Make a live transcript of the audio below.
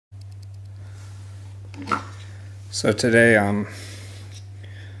So today I'm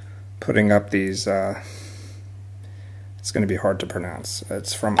putting up these, it's going to be hard to pronounce.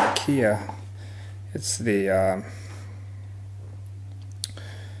 It's from IKEA. It's the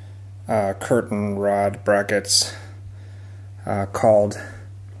curtain rod brackets called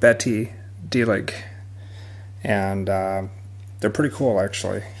BETYDLIG. And they're pretty cool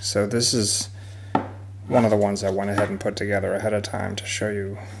actually. So this is one of the ones I went ahead and put together ahead of time to show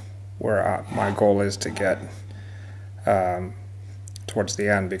you where my goal is to get towards the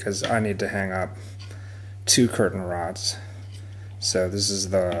end, because I need to hang up 2 curtain rods. So this is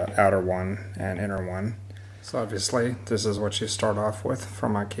the outer one and inner one. So obviously this is what you start off with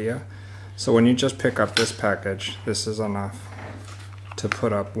from IKEA. So when you just pick up this package, this is enough to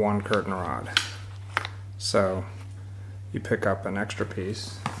put up 1 curtain rod. So you pick up an extra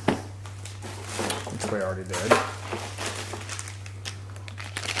piece, which we already did.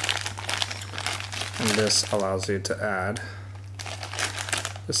 And this allows you to add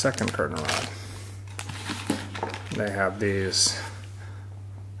the second curtain rod. They have these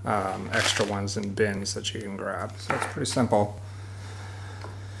extra ones in bins that you can grab. So it's pretty simple.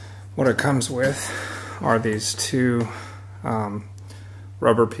 What it comes with are these 2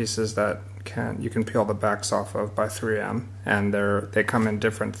 rubber pieces that you can peel the backs off of by 3M, and they come in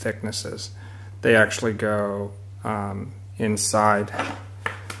different thicknesses. They actually go inside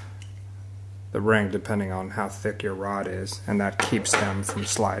the ring depending on how thick your rod is, and that keeps them from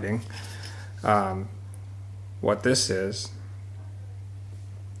sliding. What this is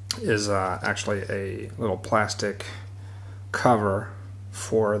actually a little plastic cover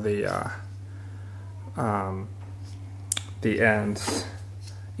for the ends,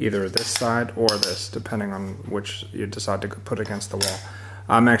 either this side or this, depending on which you decide to put against the wall.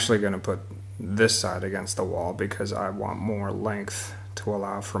 I'm actually going to put this side against the wall because I want more length to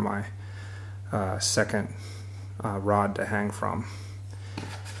allow for my second rod to hang from.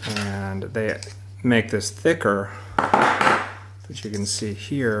 And they make this thicker, but you can see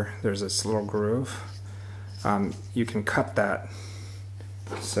here there's this little groove. You can cut that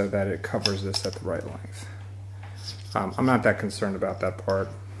so that it covers this at the right length. I'm not that concerned about that part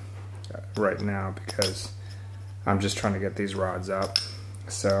right now because I'm just trying to get these rods up.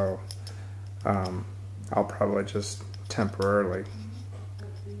 So I'll probably just temporarily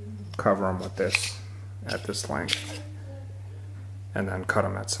cover them with this at this length and then cut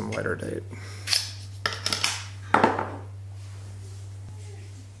them at some later date.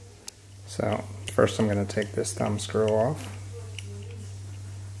 So first I'm going to take this thumb screw off.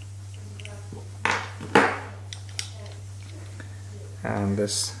 And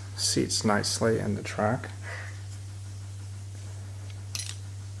this seats nicely in the track.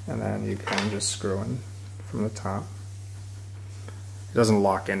 And then you can just screw in from the top. It doesn't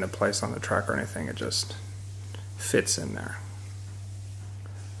lock into place on the track or anything, it just fits in there.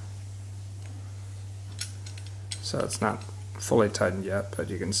 So it's not fully tightened yet, but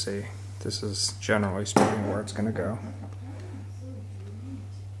you can see this is generally speaking where it's going to go.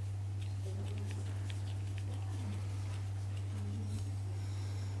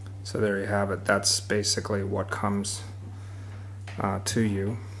 So there you have it. That's basically what comes to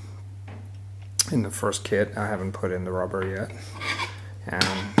you in the first kit. I haven't put in the rubber yet.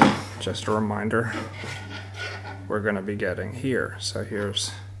 And just a reminder, we're going to be getting here. So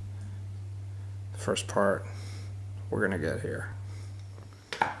here's the first part we're going to get here.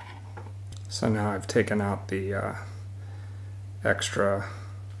 So now I've taken out the extra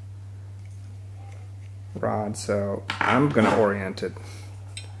rod, so I'm going to orient it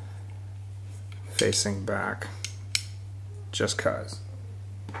facing back just cause.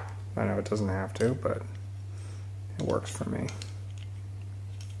 I know it doesn't have to, but it works for me.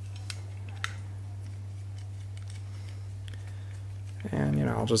 And you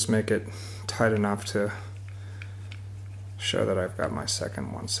know, I'll just make it tight enough to show that I've got my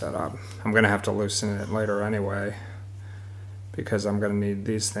second one set up. I'm going to have to loosen it later anyway because I'm going to need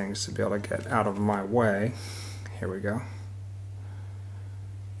these things to be able to get out of my way. Here we go.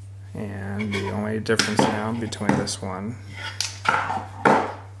 And the only difference now between this one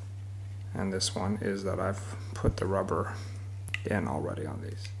and this one is that I've put the rubber in already on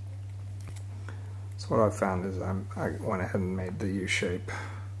these. So what I found is I went ahead and made the U shape,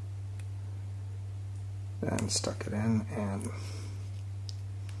 then stuck it in, and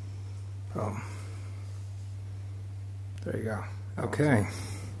boom. There you go. Okay,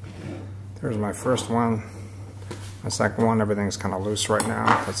 there's my first one. My second one, everything's kind of loose right now.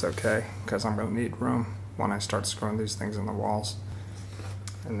 That's okay, because I'm going to need room when I start screwing these things in the walls.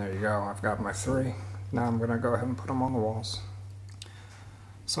 And there you go, I've got my 3. Now I'm going to go ahead and put them on the walls.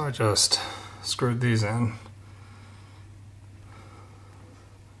 So I just screwed these in.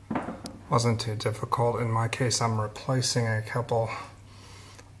 Wasn't too difficult. In my case, I'm replacing a couple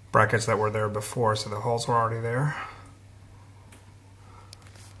brackets that were there before, so the holes were already there.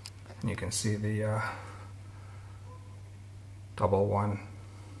 And you can see the double one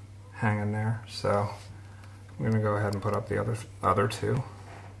hanging there. So I'm going to go ahead and put up the other two.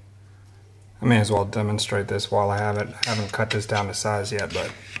 I may as well demonstrate this while I have it. I haven't cut this down to size yet,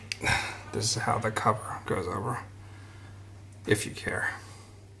 but this is how the cover goes over, if you care.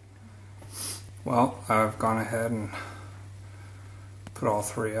 Well, I've gone ahead and put all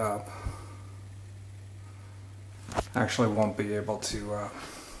three up. Actually won't be able to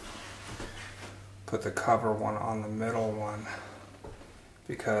put the cover one on the middle one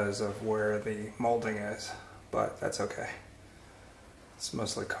because of where the molding is, but that's okay. It's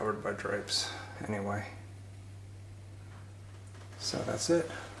mostly covered by drapes anyway. So that's it.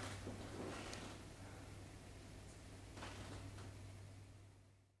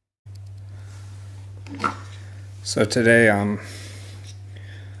 So today I'm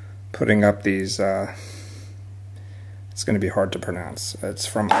putting up these, it's going to be hard to pronounce. It's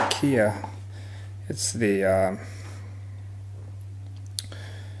from IKEA. It's the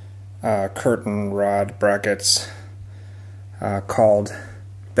curtain rod brackets called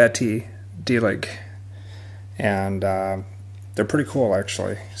BETYDLIG, and they're pretty cool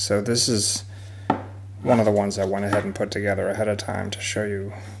actually. So this is one of the ones I went ahead and put together ahead of time to show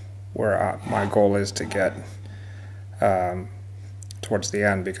you where my goal is to get towards the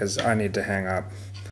end, because I need to hang up